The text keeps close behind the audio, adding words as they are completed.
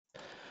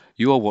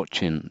You are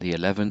watching the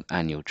 11th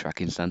annual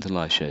Tracking Santa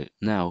live show,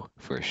 now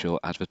for a short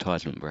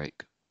advertisement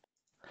break.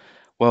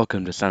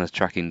 Welcome to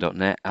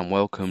santastracking.net and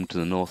welcome to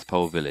the North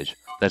Pole Village.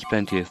 There's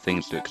plenty of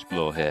things to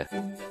explore here.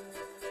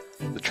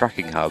 The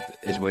Tracking Hub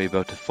is where you'll be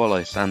able to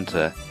follow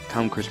Santa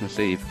come Christmas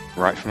Eve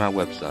right from our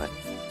website.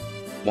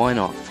 Why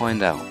not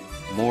find out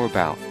more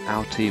about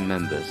our team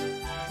members?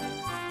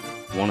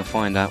 Want to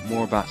find out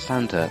more about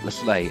Santa, the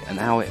sleigh and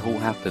how it all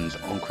happens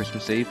on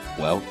Christmas Eve?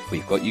 Well,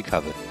 we've got you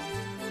covered.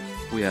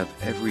 We have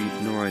every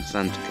Noride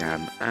Santa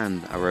cam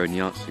and our own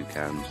Yatsu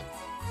cams.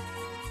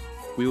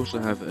 We also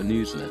have a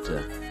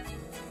newsletter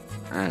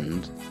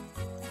and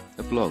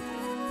a blog.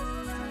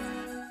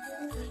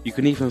 You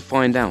can even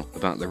find out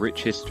about the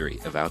rich history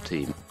of our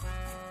team.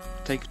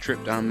 Take a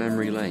trip down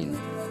memory lane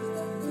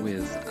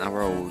with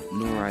our old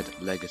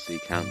Noride Legacy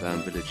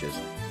Countdown villages.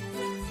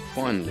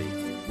 Finally,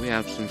 we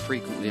have some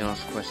frequently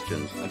asked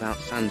questions about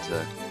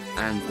Santa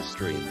and the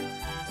stream.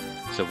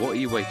 So what are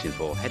you waiting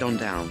for? Head on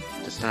down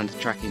to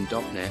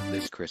santatracking.net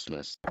this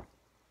Christmas.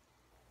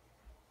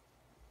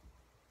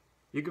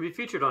 You can be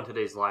featured on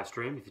today's live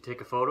stream if you take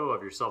a photo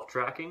of yourself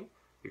tracking,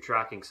 your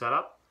tracking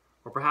setup,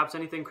 or perhaps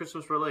anything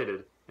Christmas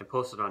related and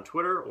post it on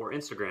Twitter or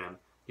Instagram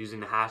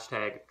using the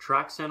hashtag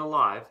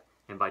TrackSantaLive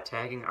and by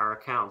tagging our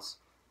accounts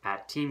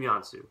at Team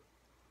Yatsu.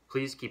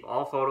 Please keep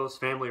all photos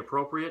family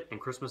appropriate and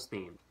Christmas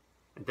themed.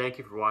 And thank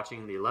you for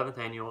watching the 11th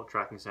annual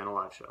Tracking Santa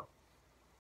live show.